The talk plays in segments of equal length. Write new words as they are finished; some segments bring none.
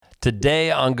Today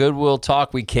on Goodwill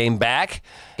Talk, we came back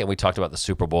and we talked about the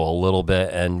Super Bowl a little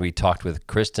bit, and we talked with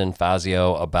Kristen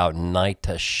Fazio about Night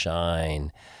to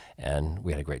Shine, and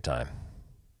we had a great time.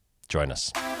 Join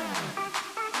us.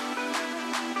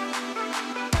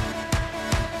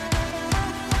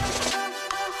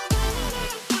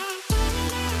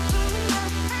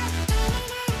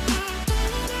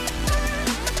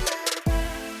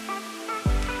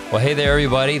 Well, hey there,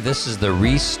 everybody. This is the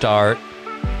restart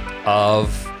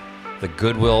of the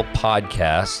Goodwill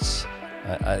podcasts.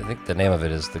 I think the name of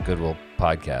it is the Goodwill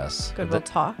Podcasts. Goodwill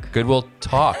Talk? Goodwill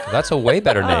Talk. That's a way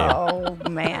better name. Oh,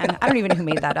 man. I don't even know who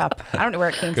made that up. I don't know where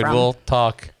it came from. Goodwill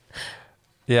Talk.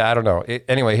 Yeah, I don't know.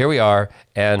 Anyway, here we are.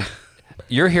 And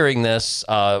you're hearing this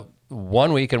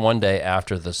 1 week and 1 day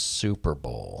after the Super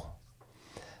Bowl.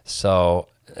 So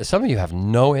some of you have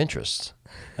no interest.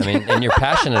 I mean, and you're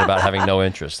passionate about having no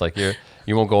interest. Like you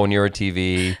won't go near a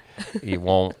TV. You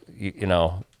won't, you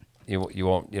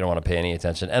don't want to pay any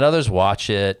attention. And others watch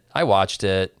it. I watched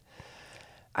it.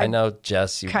 I know,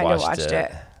 Jess, you watched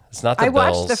it. It's not the Bills. I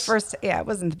watched the first, it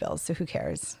wasn't the Bills, so who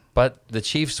cares? But the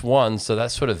Chiefs won, so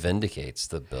that sort of vindicates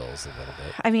the Bills a little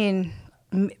bit. I mean,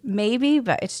 maybe,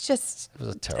 but it's just,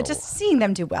 just seeing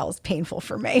them do well is painful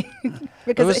for me.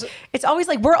 Because it's always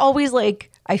like, we're always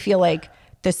like, I feel like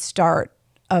the start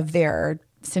of their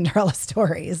Cinderella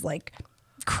story is like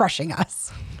crushing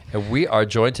us. And we are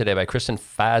joined today by Kristen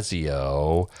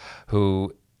Fazio,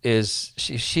 who is,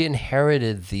 she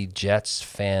inherited the Jets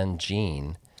fan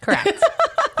gene. Correct. Yes.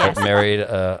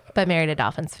 But married a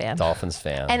Dolphins fan.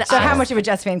 And so how much of a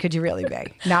Jets fan could you really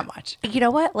be? Not much. You know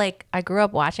what? Like, I grew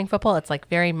up watching football. It's like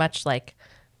very much like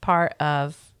part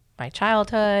of my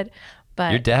childhood.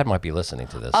 But your dad might be listening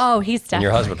to this. Oh, he's definitely. And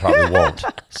your husband probably won't.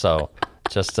 So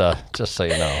just so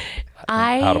you know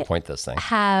how to point this thing. I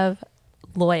have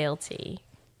loyalty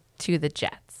to the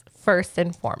Jets, first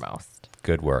and foremost.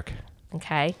 Good work.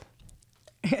 Okay.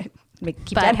 Keep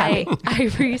that happy.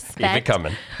 I respect. Keep it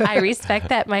coming. I respect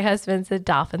that my husband's a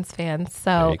Dolphins fan.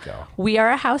 So we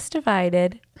are a house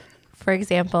divided. For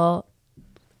example,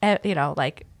 my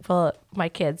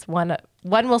kids, one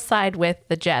will side with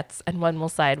the Jets and one will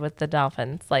side with the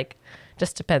Dolphins. Like,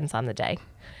 just depends on the day.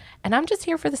 And I'm just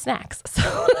here for the snacks.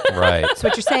 So. Right. So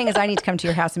what you're saying is I need to come to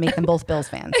your house and make them both Bills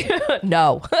fans.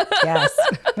 No. Yes.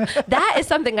 That is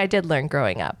something I did learn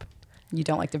growing up. You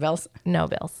don't like the Bills? No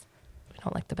Bills. We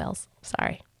don't like the Bills.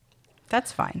 Sorry.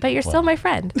 That's fine. But you're still my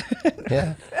friend.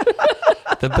 Yeah.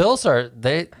 The Bills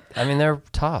they're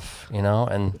tough,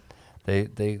 and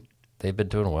they've been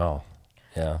doing well.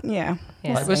 Yeah. Yeah.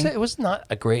 It was not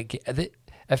a great game.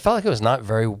 I felt like it was not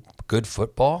very good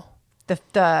football.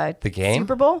 The game?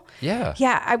 Super Bowl? Yeah.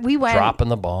 Yeah, we went dropping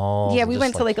the ball. Yeah, we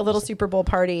went to like a little Super Bowl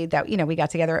party that, we got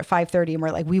together at 5:30 and we're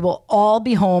like, we will all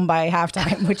be home by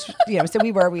halftime, which, so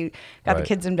we got the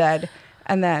kids in bed.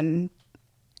 And then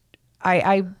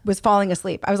I was falling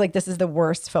asleep. I was like, this is the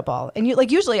worst football. And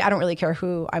usually I don't really care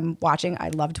who I'm watching. I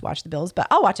love to watch the Bills, but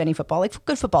I'll watch any football. Like,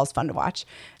 good football is fun to watch.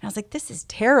 And I was like, this is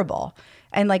terrible.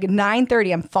 And like at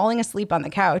 9:30, I'm falling asleep on the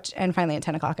couch. And finally at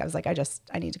 10 o'clock, I was like, I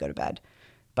need to go to bed.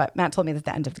 But Matt told me that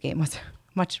the end of the game was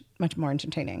much, much more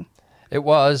entertaining. It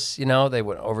was, they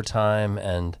went overtime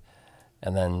and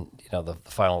then, the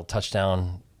final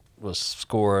touchdown was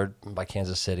scored by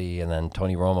Kansas City, and then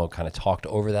Tony Romo kind of talked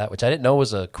over that, which I didn't know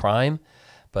was a crime,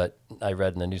 but I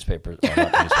read in the newspaper, not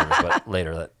the newspapers, but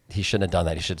later that he shouldn't have done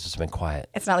that. He should have just been quiet.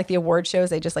 It's not like the award shows.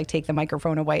 They just like take the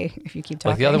microphone away if you keep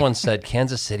talking. Like the other one said,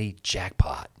 Kansas City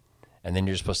jackpot. And then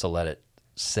you're supposed to let it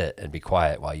sit and be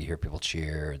quiet while you hear people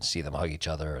cheer and see them hug each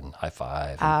other and high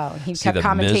five. Oh, he see kept the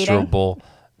commentating.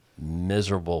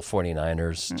 miserable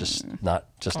 49ers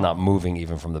just not moving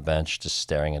even from the bench, just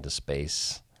staring into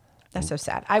space. That's so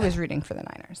sad. I was rooting for the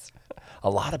Niners. A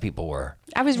lot of people were.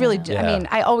 I was really,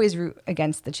 I always root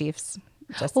against the Chiefs.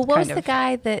 What was the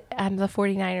guy that the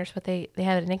 49ers, but they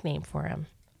had a nickname for him?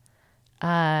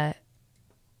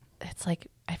 It's like,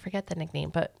 I forget the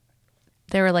nickname, but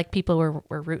there were like people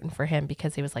were rooting for him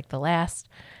because he was like the last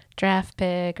draft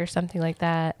pick or something like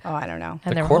that. Oh, I don't know.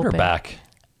 And the quarterback.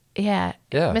 Yeah.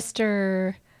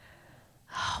 Mr.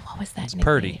 what was that nickname?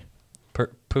 Purdy.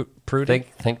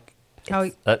 Think.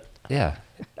 Yeah.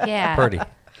 Purdy.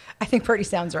 I think Purdy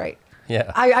sounds right.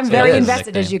 Yeah. I'm very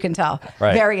invested, as you can tell.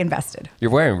 Right. Very invested.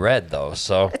 You're wearing red, though,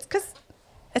 so. It's because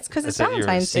it's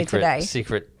Valentine's Day today.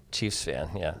 Secret Chiefs fan,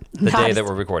 yeah. The day that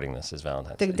we're recording this is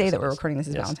Valentine's Day. The day that we're recording this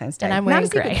is Valentine's Day. And I'm wearing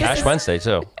gray. Ash Wednesday,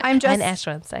 too. And Ash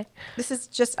Wednesday.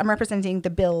 I'm representing the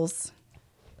Bills,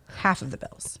 half of the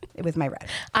Bills, with my red.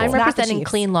 I'm representing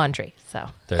clean laundry, so.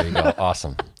 There you go.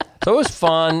 Awesome. So it was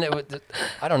fun.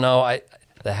 I don't know.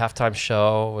 The halftime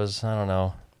show was, I don't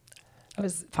know. It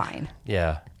was fine.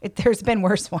 Yeah. There's been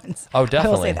worse ones. Oh, I will say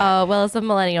definitely. that. Oh, well, as a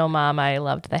millennial mom, I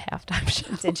loved the halftime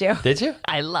show. Did you? Did you?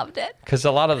 I loved it. Because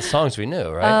a lot of the songs we knew,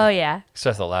 right? Oh, yeah.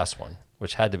 Except the last one,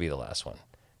 which had to be the last one.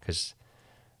 Because,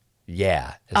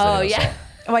 yeah. Is the Oh, name of the yeah. song.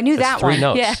 Oh, I knew It's that three one.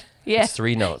 notes. Yeah, yeah. It's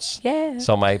 3 notes. Yeah.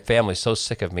 So my family's so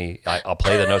sick of me. I'll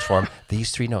play the notes for them.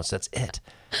 These 3 notes, that's it.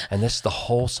 And this is the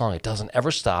whole song. It doesn't ever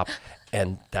stop.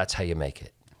 And that's how you make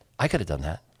it. I could have done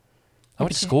that. I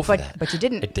went to school for that. But you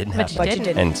didn't. It didn't But happen. you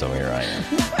didn't. And so here I am.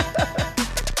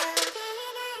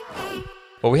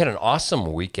 Well, we had an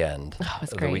awesome weekend. Oh, it was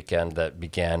The great. weekend that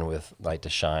began with Light to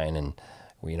Shine. And,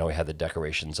 we had the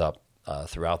decorations up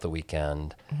throughout the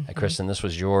weekend. Mm-hmm. And Kristen, this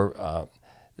was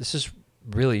this is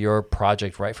really your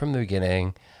project right from the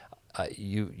beginning.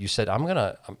 You said, I'm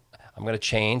gonna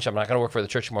change. I'm not gonna work for the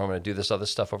church anymore. I'm gonna do this other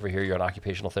stuff over here. You're an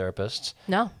occupational therapist,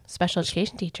 No, special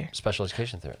education teacher. special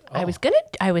education therapist. I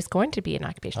was going to be an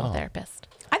occupational therapist.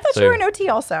 I thought So- you were an OT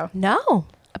also. No,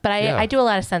 but Yeah. I do a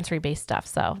lot of sensory based stuff,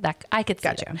 so that I could see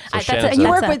Gotcha. it. So I, Shannon's that's And a, you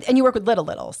that's work a- with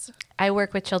littles. I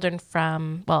work with children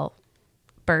from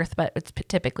birth, but it's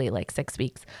typically like 6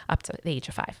 weeks up to the age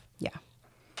of 5. Yeah.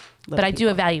 But I do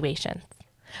evaluations.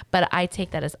 But I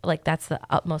take that as that's the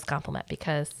utmost compliment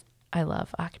because I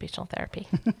love occupational therapy.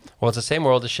 Well, it's the same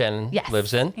world as Shannon Yes.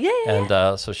 lives in. Yeah, yeah,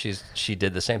 And so she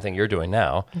did the same thing you're doing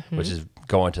now, which is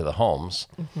going to the homes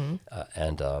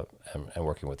and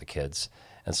working with the kids.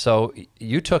 And so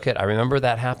you took it. I remember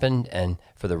that happened. And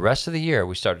for the rest of the year,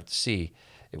 we started to see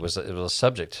it was a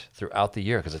subject throughout the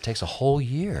year because it takes a whole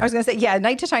year. I was going to say, yeah,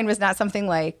 Night to Shine was not something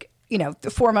like, the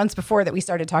 4 months before that we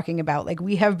started talking about. Like,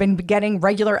 we have been getting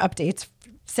regular updates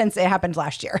since it happened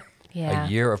last year. Yeah. A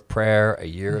year of prayer, a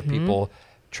year of people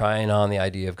trying on the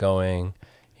idea of going,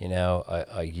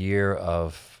 a year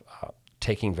of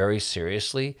taking very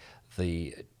seriously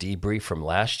the debrief from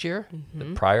last year,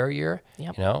 the prior year.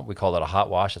 Yep. We call that a hot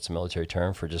wash. It's a military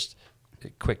term for just a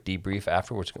quick debrief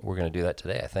afterwards. We're going to do that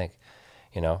today, I think.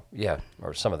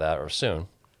 Or some of that, or soon.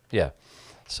 Yeah.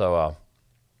 So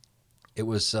it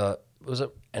was an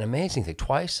amazing thing.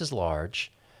 Twice as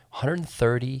large,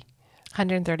 130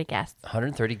 guests.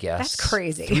 130 guests. That's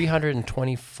crazy.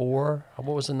 324.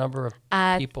 What was the number of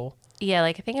people? Yeah,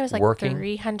 I think it was Working?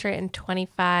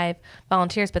 325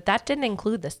 volunteers, but that didn't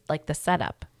include this the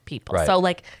setup people. Right. So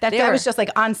That was just like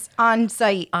on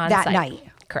site that night.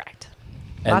 Correct.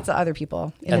 Lots of other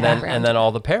people in And the then background. and then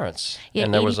all the parents. Yeah,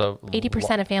 and there was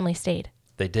 80% of families stayed.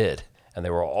 They did. And they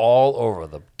were all over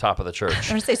the top of the church. I'm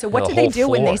gonna say, so what The do they whole do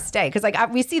when they floor. stay? Because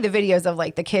we see the videos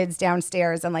of the kids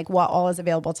downstairs and what all is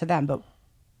available to them, but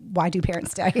why do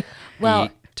parents stay? Well,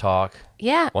 Eat, talk.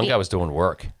 yeah. One guy was doing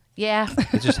work. Yeah.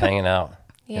 He's just hanging out.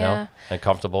 Yeah. And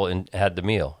comfortable and had the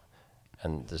meal.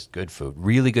 And this good food.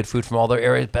 Really good food from all their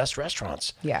area's best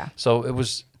restaurants. Yeah. So it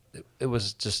was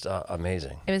just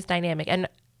amazing. It was dynamic. And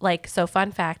so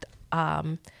fun fact,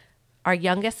 our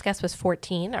youngest guest was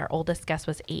 14. Our oldest guest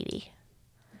was 80.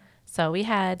 So we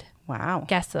had Wow.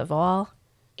 guests of all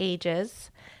ages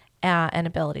and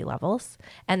ability levels.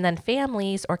 And then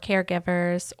families or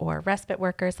caregivers or respite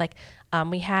workers.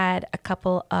 We had a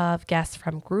couple of guests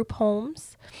from group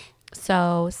homes.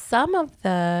 So some of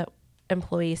the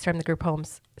employees from the group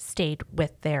homes stayed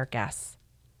with their guests,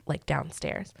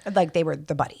 downstairs. They were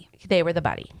the buddy. They were the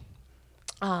buddy.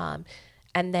 And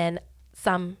then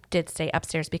some did stay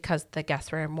upstairs because the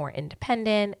guests were more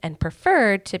independent and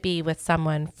preferred to be with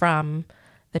someone from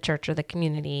the church or the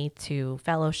community to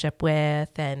fellowship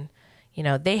with. And,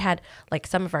 they had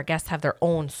some of our guests have their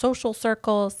own social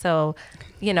circles. So,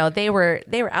 they were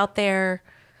out there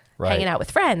Right. hanging out with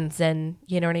friends and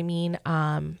you know what I mean?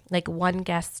 One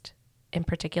guest in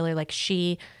particular,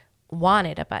 she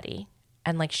wanted a buddy.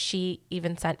 And she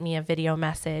even sent me a video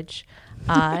message.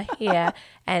 Yeah.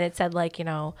 And it said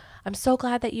I'm so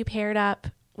glad that you paired up.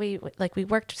 We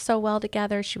worked so well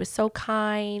together. She was so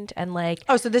kind and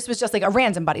Oh, so this was just a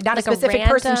random buddy, not a a specific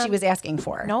person random- she was asking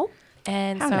for. nope.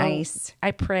 And How so nice. I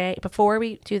pray before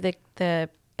we do the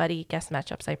buddy guest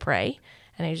matchups. I pray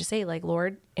and I just say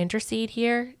Lord, intercede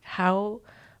here. How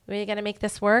are we going to make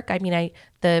this work? I mean,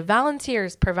 the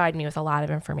volunteers provide me with a lot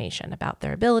of information about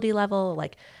their ability level,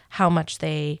 how much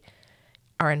they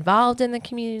are involved in the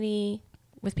community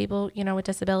with people, with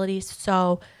disabilities.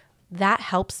 So that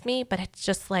helps me, but it's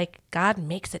just God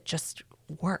makes it just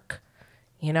work.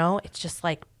 It's just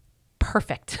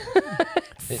perfect.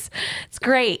 It's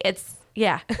great.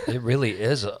 Yeah. It really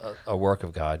is a work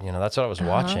of God. That's what I was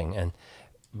watching. And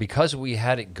because we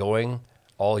had it going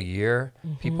all year,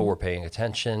 people were paying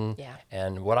attention. Yeah.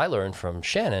 And what I learned from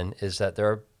Shannon is that there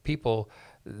are people,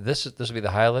 this will be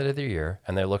the highlight of the year,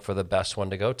 and they look for the best one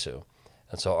to go to.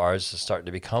 And so ours is starting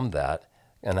to become that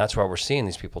And that's why we're seeing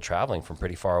these people traveling from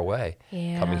pretty far away,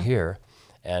 coming here.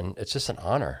 And it's just an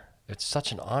honor. It's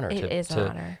such an honor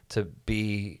to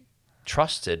be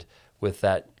trusted with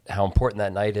that, how important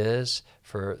that night is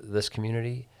for this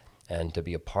community, and to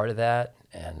be a part of that.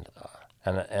 And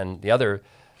the other,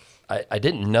 I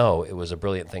didn't know it was a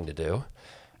brilliant thing to do.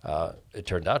 It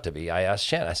turned out to be. I asked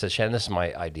Shannon, I said, Shannon, this is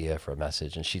my idea for a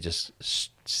message. And she just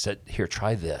said, here,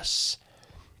 try this.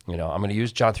 I'm going to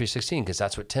use John 3:16 because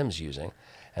that's what Tim's using.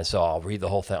 And so I'll read the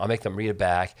whole thing. I'll make them read it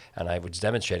back. And I was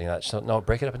demonstrating that. So no,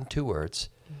 break it up in 2 words,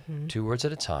 2 words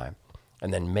at a time.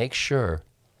 And then make sure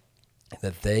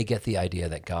that they get the idea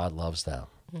that God loves them.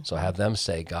 So have them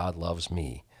say, God loves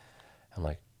me. I'm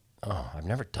like, oh, I've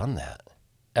never done that,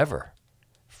 ever.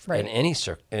 Right. In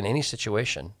any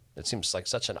situation. It seems like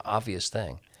such an obvious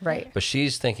thing. Right. But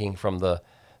she's thinking from the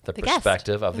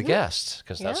perspective of the guest,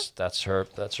 because that's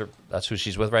who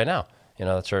she's with right now.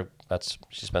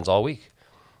 She spends all week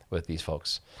with these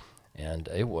folks. And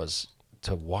it was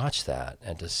to watch that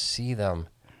and to see them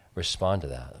respond to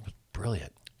that. It was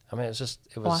brilliant. I mean, it was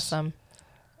awesome.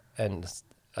 And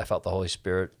I felt the Holy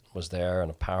Spirit was there in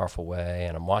a powerful way.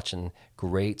 And I'm watching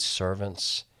great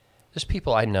servants, just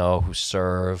people I know who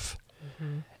serve,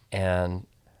 and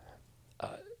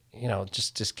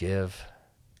just give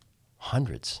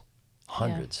hundreds.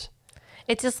 Yeah.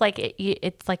 It's just like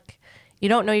it's like you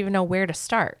don't even know where to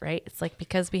start, right? It's like,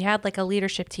 because we had like a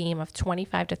leadership team of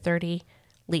 25 to 30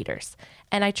 leaders,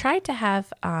 and I tried to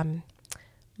have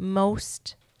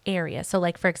most areas. So,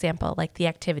 like, for example, like the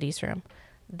activities room,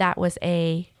 that was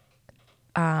a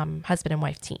husband and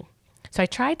wife team. So I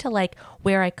tried to, like,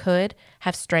 where I could,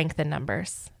 have strength in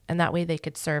numbers, and that way they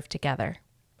could serve together.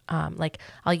 Like,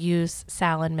 I'll use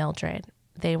Sal and Mildred.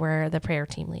 They were the prayer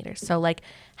team leaders. So, like,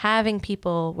 having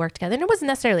people work together, and it wasn't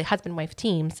necessarily husband-wife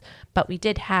teams, but we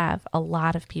did have a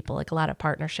lot of people, like a lot of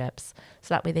partnerships.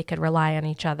 So that way they could rely on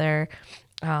each other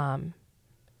and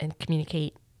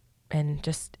communicate, and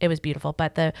just, it was beautiful.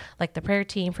 But the prayer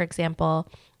team, for example,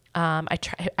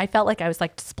 I felt like I was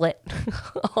like split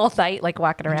all night, like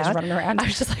walking around. Just running around. I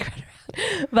was just like running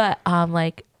around.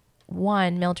 But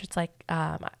one, Mildred's like,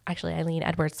 actually Eileen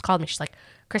Edwards called me. She's like,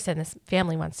 Kristen, this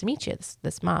family wants to meet you.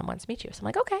 This mom wants to meet you. So I'm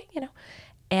like, okay,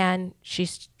 and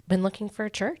she's been looking for a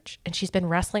church, and she's been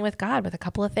wrestling with God with a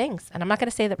couple of things. And I'm not going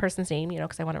to say the person's name,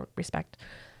 because I want to respect,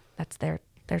 that's their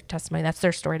testimony. That's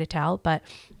their story to tell. But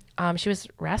she was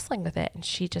wrestling with it, and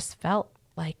she just felt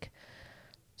like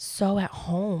so at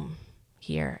home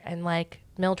here. And like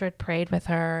Mildred prayed with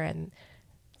her, and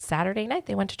Saturday night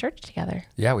they went to church together.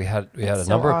 Yeah, we had a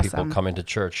number of people coming to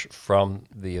church from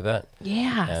the event.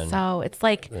 Yeah, and so it's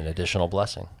like an additional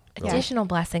blessing.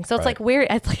 Blessing. So it's like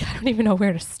it's like I don't even know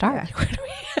where to start. Yeah. Like, where do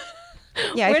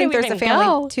we? Yeah, I think there's a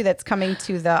family too that's coming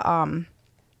to the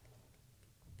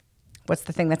what's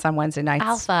the thing that's on Wednesday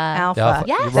nights? Alpha.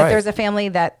 Yes. Right. There's a family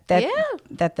that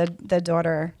the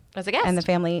daughter as a guest, and the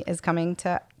family is coming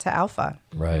to Alpha.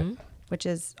 Right. Which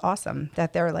is awesome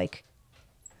that they're like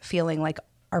feeling like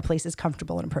our place is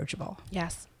comfortable and approachable.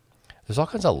 Yes. There's all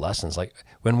kinds of lessons. Like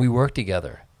when we work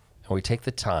together and we take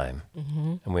the time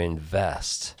and we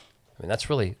invest. I mean, that's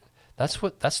the word. That's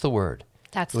the word.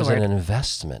 It was an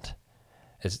investment.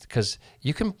 It's because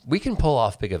we can pull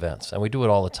off big events, and we do it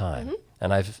all the time.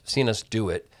 And I've seen us do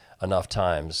it enough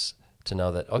times to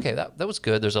know that, okay, that was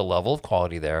good. There's a level of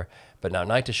quality there. But now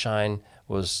Night to Shine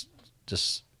was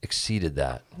just exceeded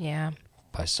that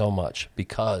by so much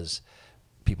because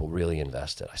people really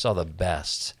invested. I saw the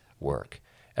best work.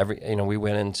 We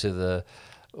went into the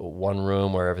one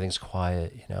room where everything's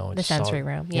quiet, the sensory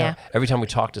room. Yeah. Every time we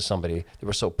talked to somebody, they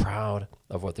were so proud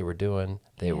of what they were doing.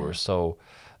 It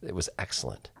was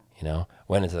excellent.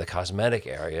 Went into the cosmetic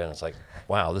area, and it's like,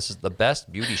 wow, this is the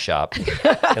best beauty shop in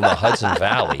the Hudson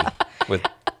Valley with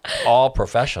all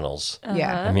professionals.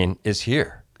 Yeah. I mean, is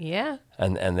here. Yeah.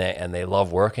 And they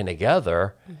love working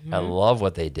together and love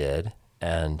what they did.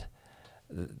 And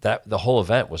that the whole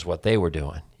event was what they were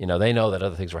doing. They know that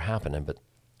other things were happening, but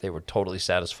they were totally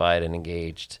satisfied and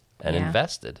engaged and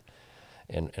invested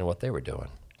in what they were doing.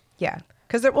 Yeah.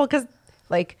 Because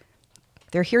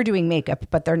they're here doing makeup,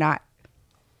 but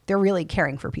they're really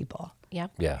caring for people. Yeah.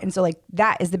 Yeah. And so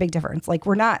that is the big difference. Like,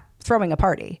 we're not throwing a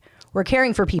party. We're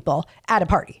caring for people at a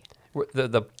party.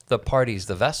 The party's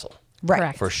the vessel. Right.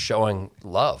 Correct. For showing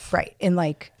love. Right. In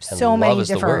And so love many is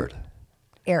the different word.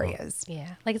 areas.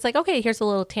 Yeah. Like, it's like, okay, here's a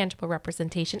little tangible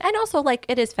representation. And also, like,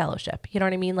 it is fellowship. You know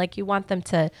what I mean? Like, you want them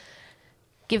to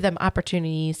give them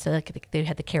opportunities to, like, they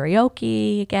had the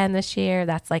karaoke again this year.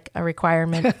 That's like a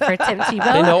requirement for Tim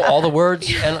Tebow. They know all the words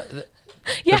and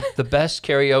the best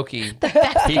karaoke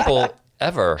people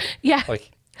ever. Yeah.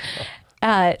 Like,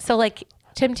 So, like,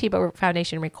 Tim Tebow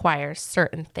Foundation requires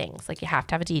certain things. Like you have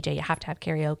to have a DJ, you have to have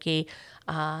karaoke.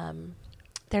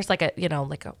 There's like a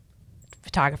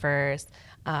photographers,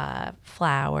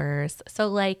 flowers. So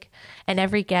like, and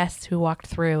every guest who walked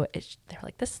through, they're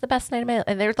like, this is the best night of my life.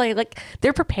 And they're like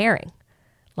they're preparing.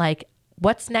 Like,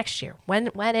 what's next year? When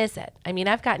is it? I mean,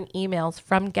 I've gotten emails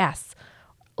from guests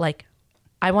like,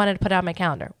 I wanted to put it on my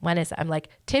calendar. When is it? I'm like,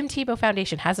 Tim Tebow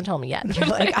Foundation hasn't told me yet. You're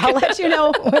like, I'll let you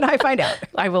know when I find out.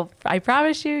 I will. I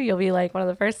promise you, you'll be like one of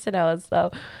the first to know.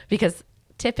 So, because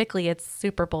typically it's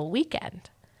Super Bowl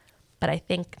weekend, but I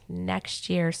think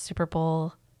next year's Super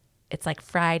Bowl, it's like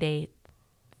Friday,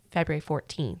 February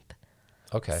 14th.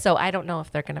 Okay. So I don't know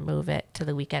if they're going to move it to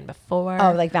the weekend before.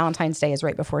 Oh, like Valentine's Day is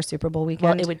right before Super Bowl weekend.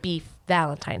 Well, it would be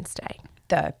Valentine's Day.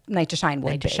 The Night to Shine would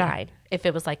Night be. to Shine. If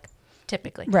it was like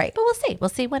typically. Right. But we'll see. We'll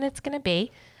see when it's going to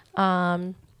be.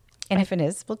 And if it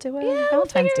is, we'll do a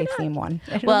Valentine's Day theme one.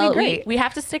 It'll be great. We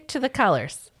have to stick to the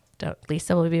colors.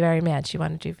 Lisa will be very mad. She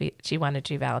wanted to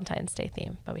do Valentine's Day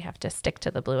theme, but we have to stick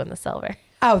to the blue and the silver.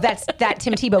 Oh, that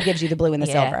Tim Tebow gives you the blue and the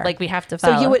silver. Like we have to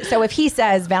follow. So if he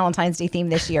says Valentine's Day theme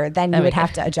this year, then you would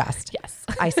have to adjust. Yes.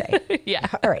 I say. Yeah.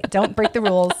 All right. Don't break the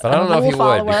rules. But I don't know if you would,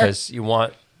 follower. because you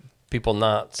want people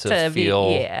not to feel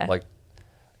like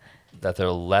that they're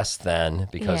less than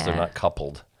because they're not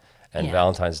coupled. And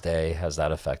Valentine's Day has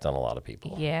that effect on a lot of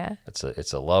people. Yeah.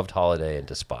 It's a loved holiday and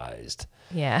despised.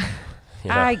 Yeah. You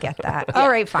know? I get that. All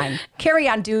right, fine. Carry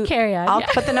on. Carry on. I'll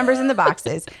put the numbers in the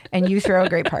boxes, and you throw a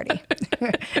great party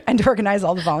and organize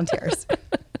all the volunteers.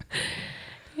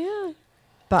 Yeah.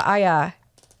 But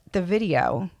the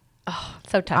video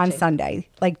So touching. on Sunday,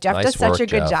 like Jeff Nice does such work, a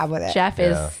good Jeff. job with it. Jeff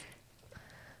is.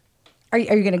 Are you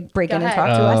going to break Go in and ahead.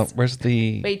 talk to us? Where's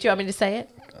the? Wait, do you want me to say it?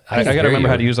 I got to remember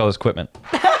how to use all this equipment.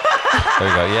 There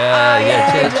you go.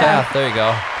 Yeah, Jeff. There you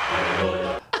go.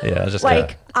 Yeah, just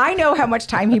Like, I know how much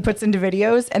time he puts into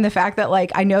videos, and the fact that,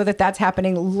 like, I know that that's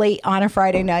happening late on a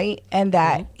Friday night, and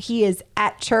that he is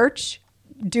at church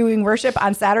doing worship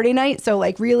on Saturday night. So,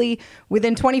 like, really,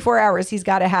 within 24 hours, he's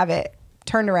got to have it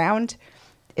turned around.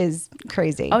 Is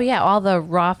crazy. Oh yeah, all the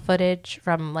raw footage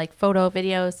from like photo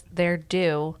videos, they're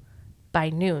due by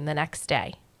noon the next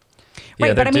day. yeah,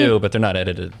 Right, they're but I mean- due, but they're not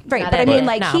edited. Right, Not but I edited, mean,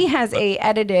 like, no. he has a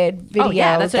edited video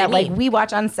that's what I that, like, mean. we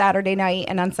watch on Saturday night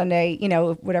and on Sunday, you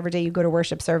know, whatever day you go to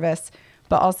worship service.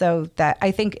 But also that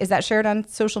I think is that shared on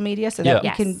social media so that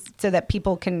Yeah. so that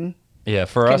people can. Yeah,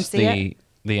 for Can us, see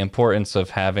the importance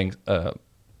of having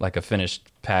like a finished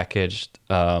packaged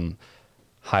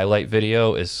highlight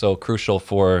video is so crucial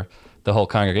for the whole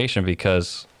congregation,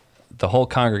 because the whole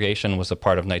congregation was a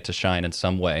part of Night to Shine in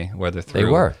some way, whether through They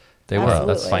were. Absolutely.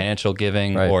 that's financial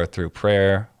giving Right. or through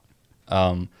prayer.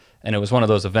 And it was one of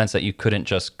those events that you couldn't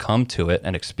just come to it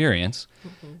and experience.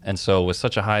 And so with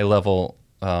such a high level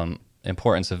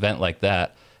importance event like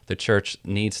that, the church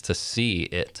needs to see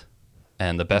it.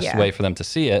 And the best Yeah. way for them to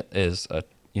see it is,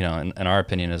 in our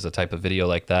opinion, is a type of video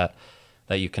like that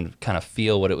you can kind of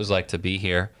feel what it was like to be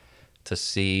here, to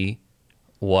see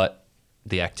what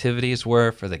the activities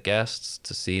were for the guests,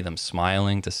 to see them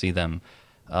smiling, to see them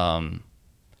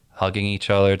hugging each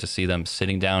other, to see them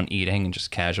sitting down eating and just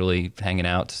casually hanging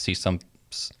out, to see some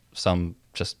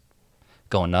just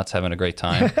going nuts, having a great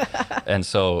time. And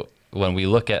so when we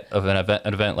look at an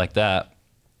event like that,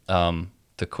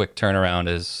 the quick turnaround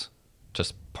is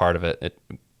just part of it.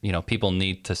 People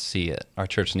need to see it. Our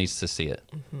church needs to see it.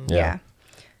 Yeah.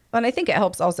 Well, and I think it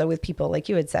helps also with people, like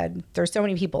you had said, there's so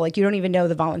many people, like you don't even know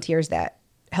the volunteers that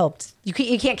helped. You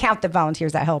can't count the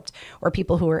volunteers that helped or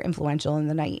people who were influential in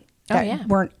the night that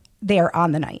weren't there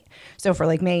on the night. So for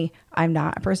like me, I'm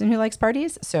not a person who likes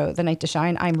parties. So the Night to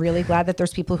Shine, I'm really glad that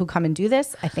there's people who come and do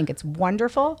this. I think it's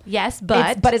wonderful. Yes,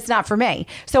 but it's not for me.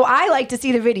 So I like to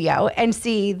see the video and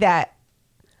see that.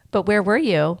 But where were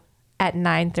you at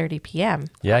 9:30 p.m.?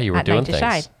 Yeah, you were at doing Night to things.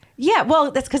 Shine? Yeah,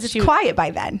 well, that's because it's quiet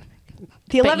by then.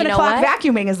 The But 11 you know o'clock what?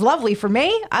 vacuuming is lovely for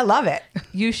me. I love it.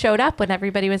 You showed up when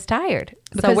everybody was tired,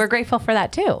 so Because- we're grateful for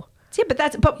that too. Yeah,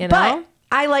 but You but know?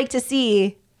 I like to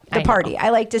see the I party. know. I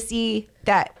like to see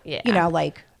that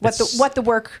like what the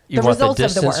work, You the want the results of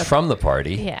the distance work. from the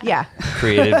party Yeah.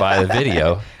 created by the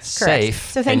video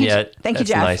safe, So thank and you- yet thank you, it's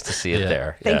Jeff. nice to see it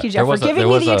there. Thank you, There Jeff, for was a- giving there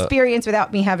me was the a- experience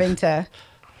without me having to.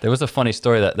 There was a funny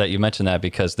story that you mentioned that,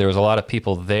 because there was a lot of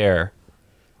people there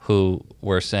who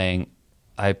were saying,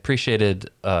 I appreciated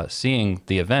seeing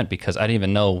the event because I didn't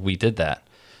even know we did that.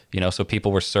 So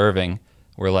people were serving.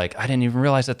 Were like, I didn't even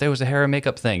realize that there was a hair and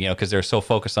makeup thing, because they're so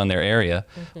focused on their area.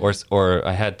 Or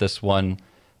I had this one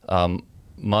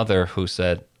mother who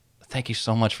said, thank you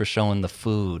so much for showing the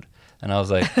food. And I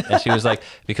was like, and she was like,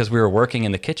 because we were working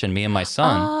in the kitchen, me and my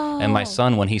son. And my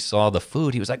son, when he saw the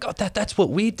food, he was like, oh, that's what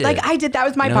we did. Like I did. That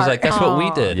was my I part. was like, that's what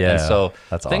we did. Yeah, and so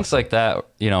that's things awesome. like that,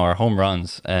 are home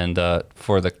runs. And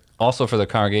also for the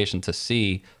congregation to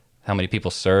see how many people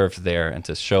served there and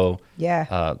to show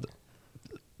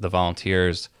the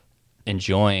volunteers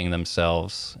enjoying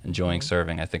themselves, enjoying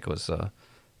serving, I think was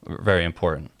very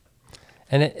important.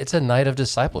 And it's a night of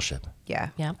discipleship. Yeah.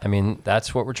 Yeah. I mean,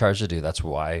 that's what we're charged to do. That's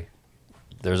why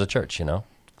there's a church,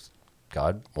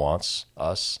 God wants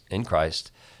us in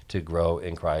Christ to grow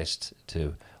in Christ,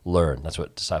 to learn. That's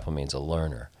what disciple means, a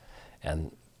learner.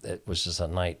 And it was just a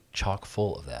night chock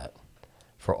full of that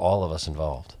for all of us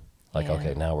involved. Like, Yeah.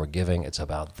 okay, now we're giving. It's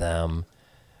about them.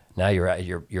 Now you're at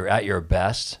your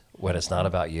best when it's not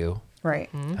about you. Right.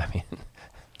 I mean,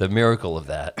 the miracle of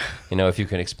that, if you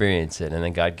can experience it. And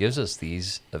then God gives us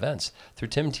these events through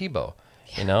Tim Tebow,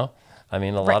 I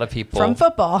mean, a lot of people. From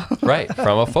football. Right,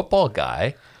 from a football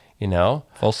guy,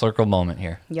 Full circle moment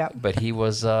here. Yep. But he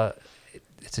was,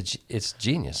 it's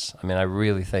genius. I mean, I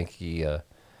really think he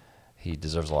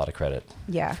deserves a lot of credit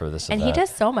for this And event. he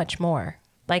does so much more.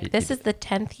 Like, this he- is the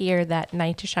 10th year that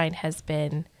Night to Shine has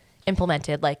been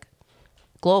implemented, like,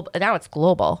 global. Now it's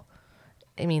global.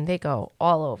 I mean, they go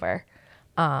all over.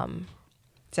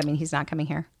 Does that mean he's not coming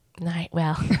here?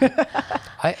 Well,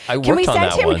 I Can worked we on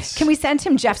send that him? once. Can we send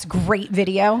him Jeff's great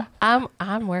video?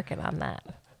 I'm working on that.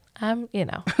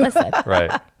 Listen,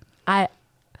 Right.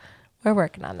 we're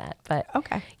working on that. But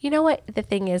Okay. you know what? The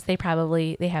thing is, they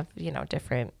have,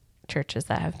 different churches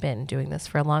that have been doing this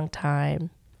for a long time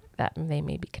that they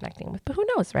may be connecting with, but who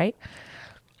knows, right?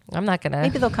 I'm not going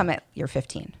Maybe to. they'll come at year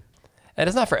 15. And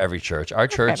it's not for every church. Our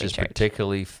church every is church.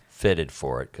 particularly fitted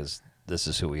for it because this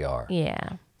is who we are.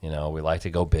 Yeah. We like to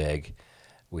go big.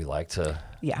 We like to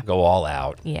Yeah. go all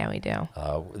out. Yeah, we do.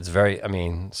 It's very,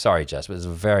 sorry, Jess, but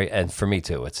and for me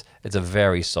too, it's a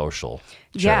very social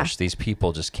church. Yeah. These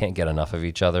people just can't get enough of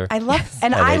each other. I love,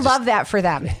 and And I they love that for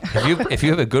them. if you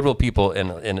have a Goodwill people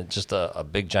in just a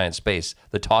big giant space,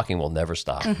 the talking will never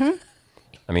stop. Mm-hmm.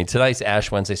 I mean, tonight's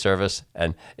Ash Wednesday service,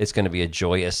 and it's going to be a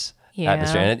joyous Yeah.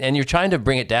 atmosphere, and you're trying to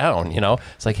bring it down.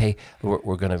 It's like, hey,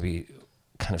 we're going to be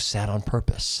kind of sad on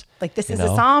purpose. Like, this is a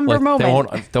somber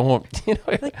moment. They won't,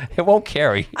 it won't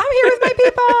carry. I'm here with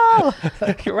my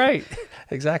people. You're right.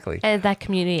 Exactly. And that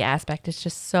community aspect is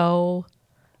just so,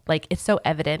 it's so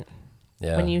evident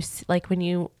Yeah. when you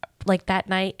that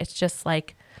night. It's just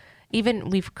like, even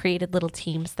we've created little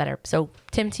teams that are, so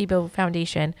Tim Tebow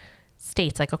Foundation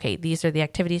states like, okay, these are the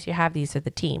activities you have, these are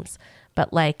the teams. But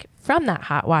from that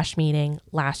hot wash meeting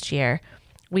last year,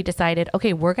 we decided,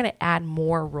 okay, we're going to add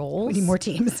more roles. We need more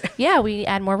teams. Yeah, we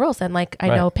add more roles. And I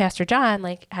Right. know Pastor John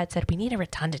had said, we need a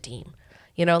rotunda team.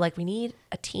 We need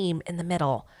a team in the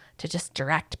middle to just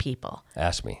direct people.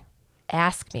 Ask me.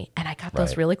 Ask me. And I got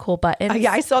those Right. really cool buttons.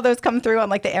 Yeah, I saw those come through on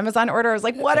the Amazon order. I was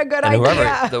like, what a good And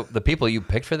idea. whoever, the people you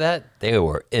picked for that, they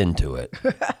were into it.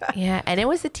 Yeah, and it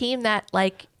was a team that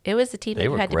They you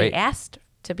were had to great. be asked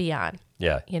to be on.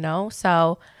 Yeah.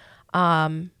 So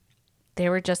they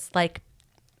were just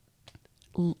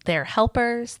they're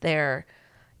helpers, they're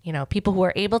people who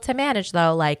are able to manage,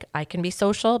 though. I can be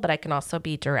social, but I can also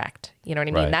be direct. You know what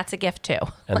I mean? Right. That's a gift too.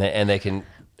 And they can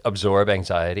absorb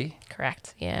anxiety,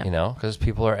 Correct. Yeah. because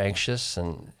people are anxious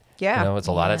and Yeah. it's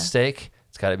a lot at Yeah. stake.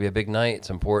 It's got to be a big night. It's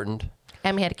important.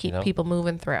 And we had to keep people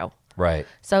moving through. Right.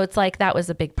 So it's that was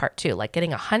a big part too,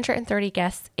 getting 130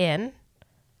 guests in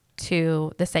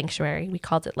to the sanctuary. We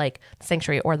called it the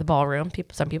sanctuary or the ballroom.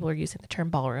 Some people are using the term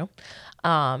ballroom.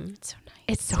 So nice.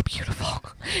 It's so beautiful.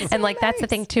 And that's the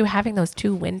thing too, having those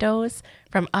two windows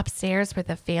from upstairs where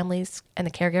the families and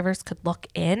the caregivers could look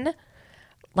in,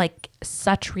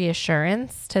 such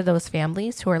reassurance to those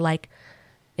families who are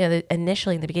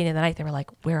initially in the beginning of the night, they were like,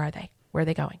 where are they? Where are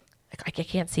they going? I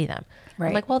can't see them.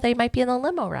 Right. I'm well, they might be in the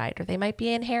limo ride, or they might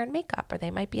be in hair and makeup, or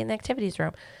they might be in the activities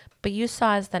room. But you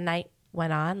saw as the night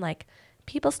went on,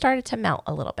 people started to melt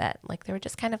a little bit. They were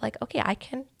just kind of okay, I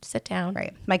can sit down.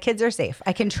 Right. My kids are safe.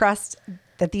 I can trust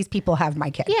that these people have my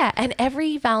kid. Yeah. And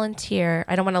every volunteer,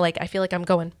 I don't want to I feel like I'm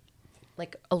going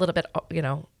a little bit,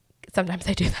 sometimes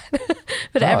I do that.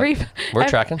 But we're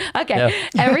tracking. Okay. Yeah.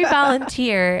 Every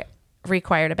volunteer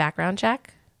required a background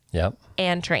check Yep.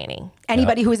 and training.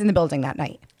 Anybody who was in the building that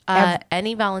night.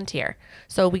 Any volunteer.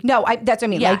 So we No, that's what I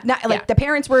mean. Yeah, Not the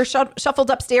parents were shuffled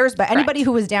upstairs, but anybody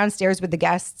who was downstairs with the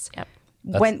guests Yep.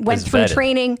 went That's through vetted.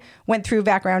 training, went through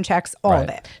background checks, all of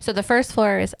Right. it. So the first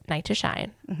floor is Night to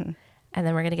Shine, and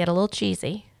then we're gonna get a little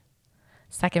cheesy.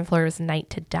 Second floor is Night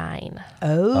to Dine.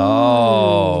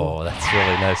 Oh, that's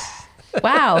really nice.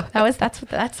 Wow, that's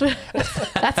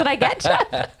what I get.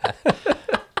 Jeff.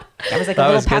 That was like That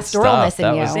a was little good pastoral stuff. missing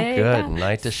That you. was There you good. go.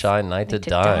 Night to shine, night to to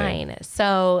dine.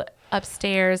 So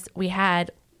upstairs, we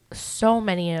had so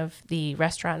many of the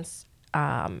restaurants,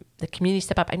 the community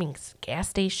step up. I mean, gas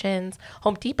stations,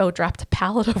 Home Depot dropped a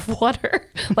pallet of water,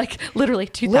 like literally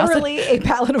 2,000. Literally a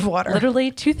pallet of water. Literally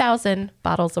 2,000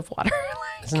 bottles of water.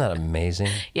 Isn't that amazing?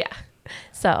 Yeah.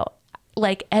 So,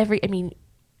 like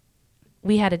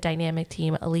we had a dynamic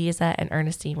team. Eliza and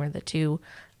Ernestine were the two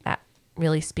that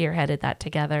really spearheaded that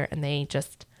together, and they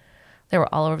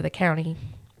were all over the county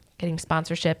getting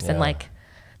sponsorships, and Yeah. like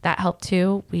that helped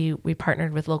too. We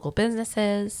partnered with local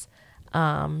businesses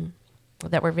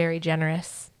that were very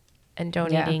generous and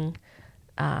donating.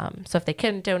 So if they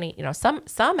couldn't donate,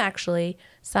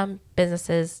 some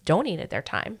businesses donated their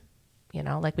time.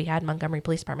 Like we had Montgomery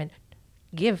Police Department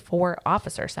give 4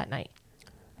 officers that night.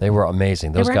 They were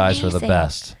amazing. Those were guys were the amazing.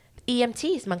 best.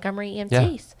 EMTs, Montgomery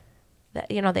EMTs,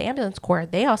 the ambulance corps,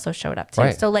 they also showed up too.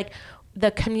 Right. So like the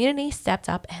community stepped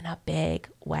up in a big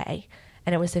way,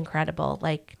 and it was incredible.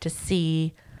 Like to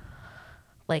see,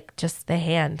 like just the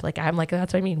hand. Like I'm like,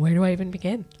 that's what I mean. Where do I even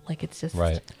begin? Like it's just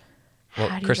Right. how Well,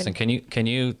 do you Kristen, even- can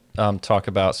you talk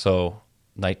about, so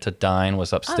Night to Dine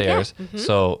was upstairs.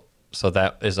 So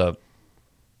that is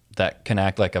that can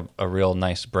act like a real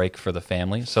nice break for the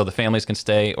family. So the families can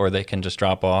stay or they can just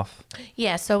drop off.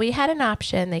 Yeah, so we had an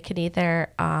option. They could either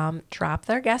drop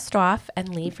their guest off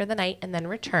and leave for the night and then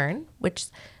return, which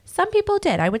some people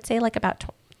did. I would say like about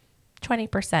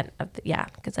 20% of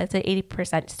because I'd say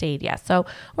 80% stayed. Yeah, so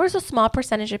there was a small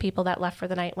percentage of people that left for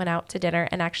the night, went out to dinner,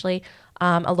 and actually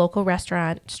a local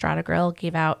restaurant, Strata Grill,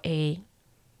 gave out a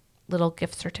little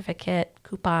gift certificate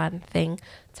coupon thing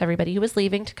to everybody who was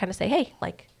leaving to kind of say, hey,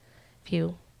 like if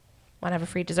you want to have a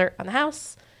free dessert on the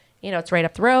house, it's right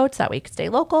up the road, so that way you could stay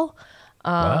local.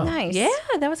 Wow. Nice. Yeah,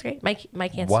 that was great. Mike Wow.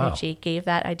 Antonucci gave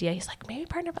that idea. He's like, maybe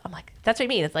partner. I'm like, that's what I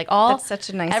mean. It's like all That's such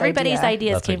a nice everybody's idea.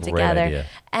 ideas That's a came great together. idea.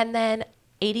 And then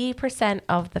 80%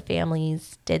 of the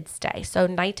families did stay. So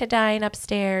Night to Dine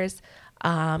upstairs.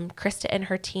 Krista and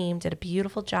her team did a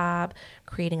beautiful job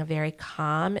creating a very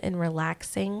calm and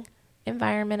relaxing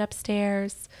environment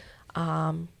upstairs.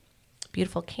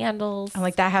 Beautiful candles. I'm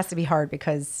like, that has to be hard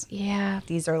because Yeah.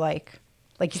 these are like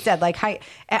you said, like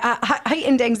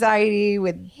heightened anxiety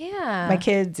with Yeah. my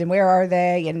kids and where are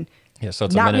they, and Yeah, so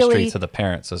it's a Not ministry really- to the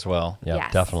parents as well. Yeah,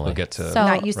 Yes. definitely. Who get to So-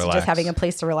 not used to relax. just having a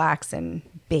place to relax and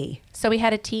be. So we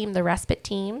had a team, the respite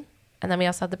team, and then we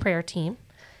also had the prayer team.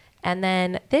 And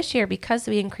then this year, because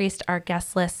we increased our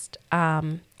guest list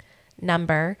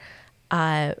number,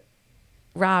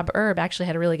 Rob Erb actually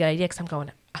had a really good idea because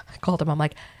I called him, I'm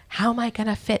like, how am I going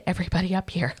to fit everybody up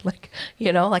here? Like,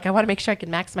 like I want to make sure I can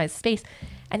maximize space.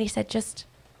 And he said, just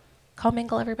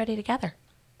commingle everybody together.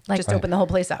 Like Just open the whole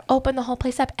place up. open the whole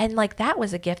place up. And like that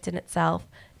was a gift in itself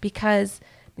because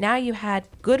now you had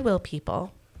Goodwill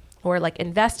people or like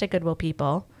invested Goodwill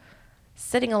people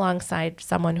sitting alongside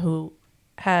someone who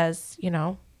has,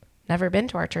 never been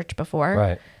to our church before.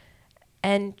 Right.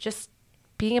 And just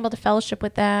being able to fellowship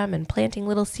with them and planting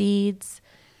little seeds.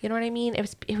 You know what I mean? It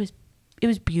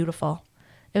was beautiful.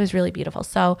 It was really beautiful.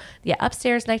 So yeah,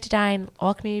 upstairs, Night to Dine,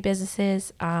 all community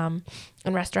businesses and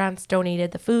restaurants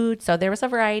donated the food. So there was a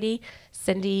variety.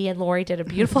 Cindy and Lori did a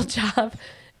beautiful job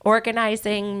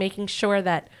organizing, making sure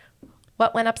that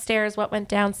what went upstairs, what went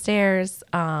downstairs.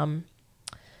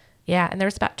 Yeah, and there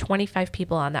was about 25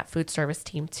 people on that food service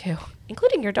team too,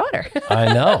 including your daughter.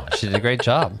 I know. She did a great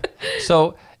job.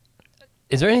 So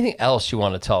is there anything else you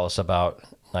want to tell us about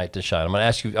Night to Shine? I'm going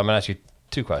to ask you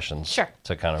 2 questions. Sure.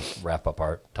 To kind of wrap up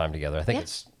our time together. I think Yeah.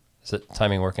 is it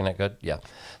timing working that good? Yeah.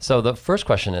 So the first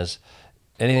question is,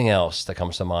 anything else that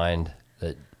comes to mind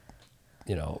that,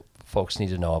 folks need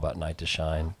to know about Night to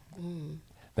Shine?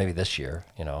 Maybe this year,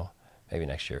 maybe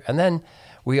next year. And then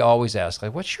we always ask,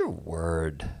 like, what's your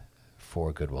word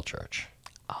for Goodwill Church?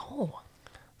 Oh,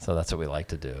 So that's what we like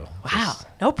to do. wow.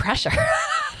 No pressure.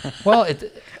 Well,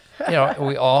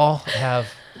 we all have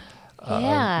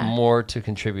Yeah. more to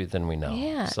contribute than we know.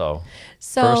 Yeah. So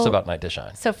So- first about Night to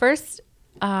Shine. So first,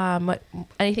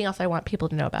 anything else I want people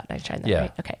to know about Night Shine? Then, Yeah.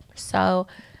 Right? Okay. So,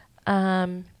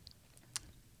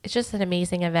 it's just an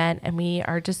amazing event, and we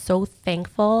are just so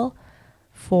thankful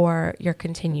for your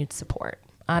continued support.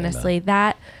 Honestly,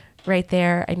 that right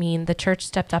there, I mean, the church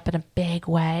stepped up in a big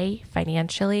way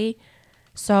financially.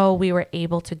 So we were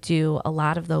able to do a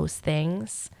lot of those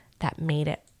things that made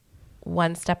it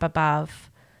one step above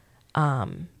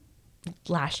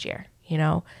last year,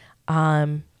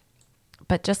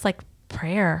 but just like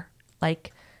prayer,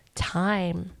 like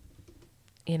time,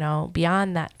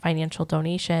 beyond that financial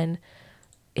donation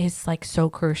is like so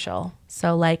crucial.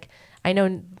 So like, I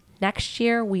know next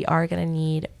year we are going to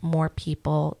need more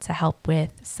people to help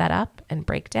with setup and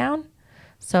breakdown.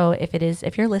 So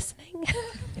if you're listening,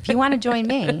 if you want to join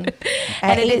me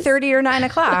at 8:30 or 9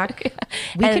 o'clock,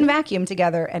 we can vacuum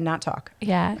together and not talk.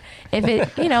 Yeah.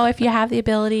 If you have the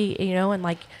ability, and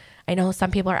like, I know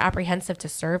some people are apprehensive to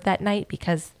serve that night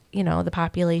because, the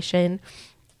population,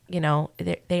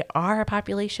 they are a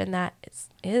population that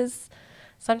is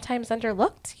sometimes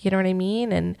underlooked, you know what I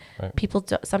mean? And people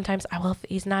sometimes, if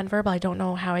he's nonverbal, I don't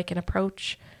know how I can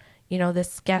approach,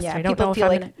 this guest. Yeah, I don't people know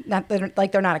feel if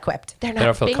like they're not equipped. They're not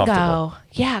don't feel bingo. comfortable.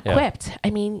 Yeah, equipped.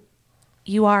 I mean,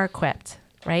 you are equipped,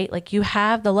 right? Like you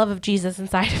have the love of Jesus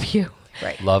inside of you.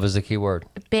 Right. Love is the key word.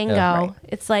 Bingo. Yeah. Right.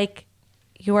 It's like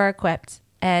you are equipped.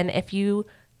 And if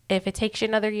it takes you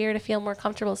another year to feel more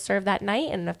comfortable to serve that night,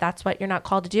 and if that's what you're not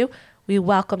called to do, we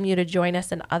welcome you to join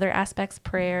us in other aspects,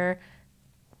 prayer,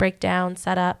 breakdown,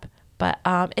 setup. But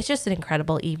it's just an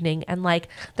incredible evening. And like,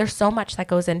 there's so much that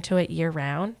goes into it year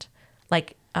round.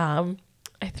 Like, I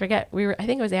forget, I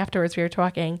think it was afterwards we were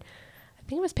talking, I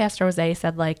think it was Pastor Jose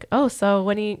said like, oh, so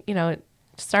when you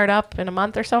start up in a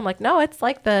month or so, I'm like, no, it's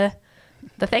like the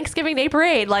Thanksgiving Day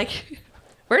parade. Like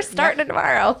we're starting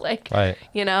tomorrow. Like, Right.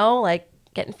 Like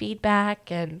getting feedback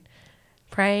and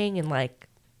praying and like,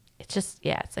 it's just,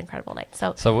 it's an incredible night.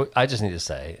 So I just need to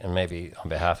say, and maybe on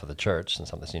behalf of the church,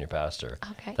 since I'm the senior pastor,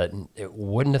 that it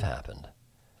wouldn't have happened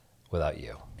without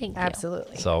you. Thank you.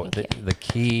 Absolutely. So the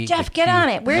key... Jeff, get on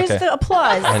it. Where's the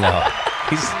applause? I know.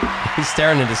 He's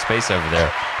staring into space over there.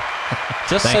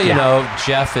 Just so Thank you you. know,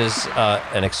 Jeff is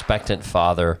an expectant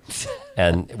father,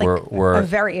 and we're a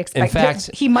very expectant. In fact,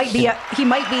 he might be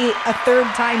a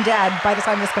third-time dad by the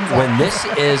time this comes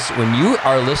out. when you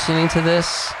are listening to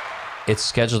this, it's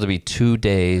scheduled to be 2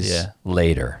 days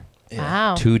later.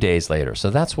 Wow. 2 days later.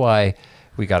 So that's why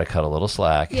we got to cut a little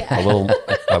slack. A little.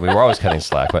 I mean, we're always cutting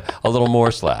slack, but a little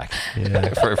more slack.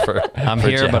 I'm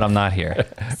here, Jeff. but I'm not here.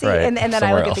 See, Right. and then I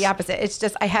Somewhere look at the else. opposite. It's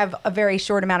just I have a very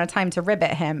short amount of time to rib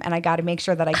at him, and I got to make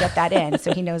sure that I get that in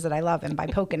so he knows that I love him by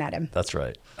poking at him. That's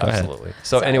right. ahead. Absolutely.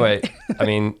 So anyway, I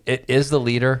mean, it is the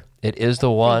leader. It is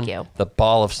the one. Thank you. The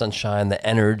ball of sunshine, the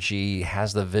energy,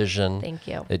 has the vision. Thank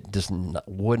you. It just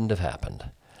wouldn't have happened.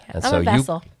 And I'm so a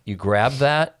vessel. you grabbed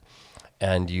that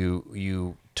and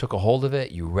you took a hold of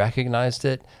it. You recognized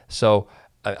it. So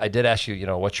I did ask you,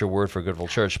 what's your word for Goodwill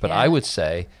Church? But I would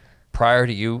say, prior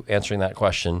to you answering that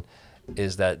question,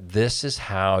 is that this is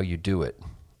how you do it.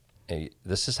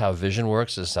 This is how vision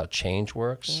works. This is how change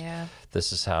works. Yeah.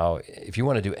 This is how, if you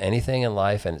want to do anything in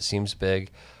life and it seems big,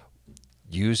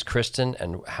 use Kristen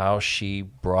and how she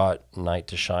brought Night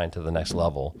to Shine to the next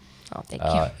level. Oh, thank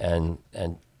you.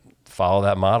 And follow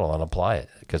that model and apply it,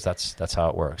 because that's how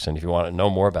it works. And if you want to know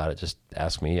more about it, just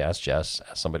ask me, ask Jess,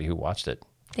 ask somebody who watched it.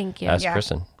 Thank you. Ask Yeah.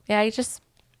 Kristen. Yeah,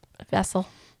 a vessel,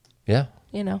 Yeah.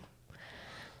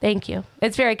 Thank you.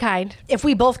 It's very kind. If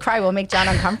we both cry, we'll make John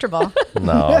uncomfortable.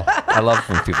 No, I love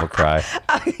when people cry.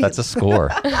 That's a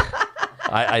score.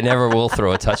 I never will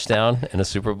throw a touchdown in a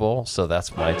Super Bowl, so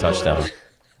that's my touchdown.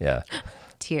 Yeah.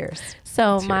 Tears.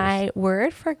 So my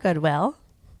word for Goodwill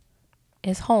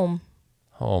is home.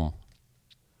 Home.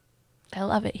 I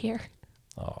love it here.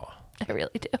 Oh. I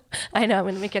really do. I know I'm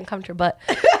going to make you uncomfortable, but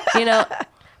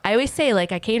I always say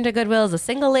like I came to Goodwill as a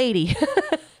single lady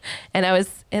and I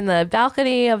was in the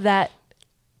balcony of that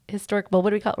historic, what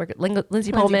do we call it?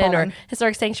 Lindsay Pullman or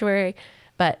historic sanctuary.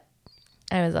 But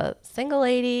I was a single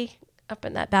lady up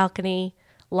in that balcony,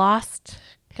 lost,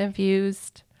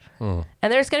 confused. And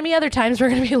there's going to be other times we're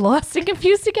going to be lost and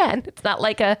confused again. It's not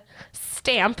like a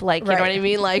stamp, like, you know what I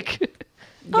mean? Like,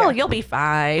 oh, you'll be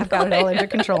fine. I've got it all under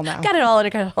control now. Got it all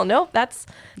under control. No, that's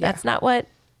not what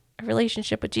a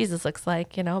relationship with Jesus looks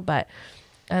like, but,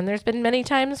 and there's been many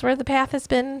times where the path has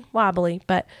been wobbly,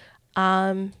 but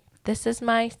this is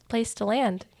my place to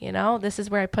land, this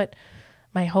is where I put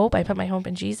my hope. I put my hope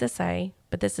in Jesus.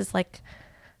 But this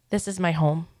is my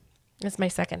home. It's my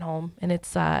second home. And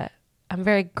it's, I'm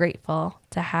very grateful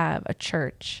to have a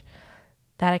church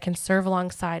that I can serve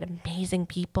alongside amazing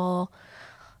people,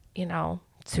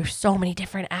 through so many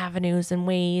different avenues and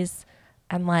ways,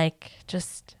 and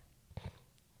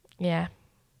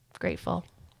grateful.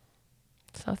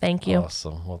 So thank you.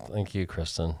 Awesome. Well, thank you,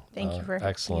 Kristen. Thank you for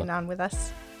excellent. being on with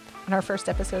us on our first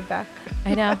episode back.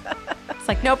 I know. It's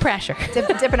like no pressure.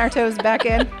 Dipping our toes back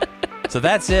in. So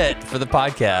that's it for the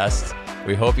podcast.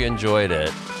 We hope you enjoyed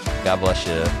it. God bless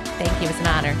you. Thank you. It's an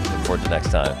honor. Look forward to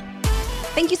next time.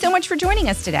 Thank you so much for joining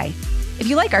us today. If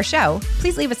you like our show,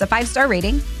 please leave us a 5-star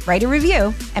rating, write a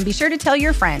review, and be sure to tell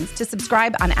your friends to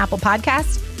subscribe on Apple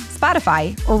Podcasts,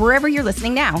 Spotify, or wherever you're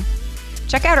listening now.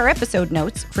 Check out our episode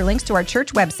notes for links to our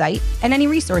church website and any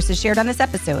resources shared on this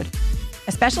episode.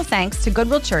 A special thanks to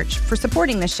Goodwill Church for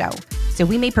supporting this show, so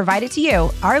we may provide it to you,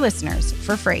 our listeners,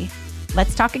 for free.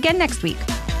 Let's talk again next week.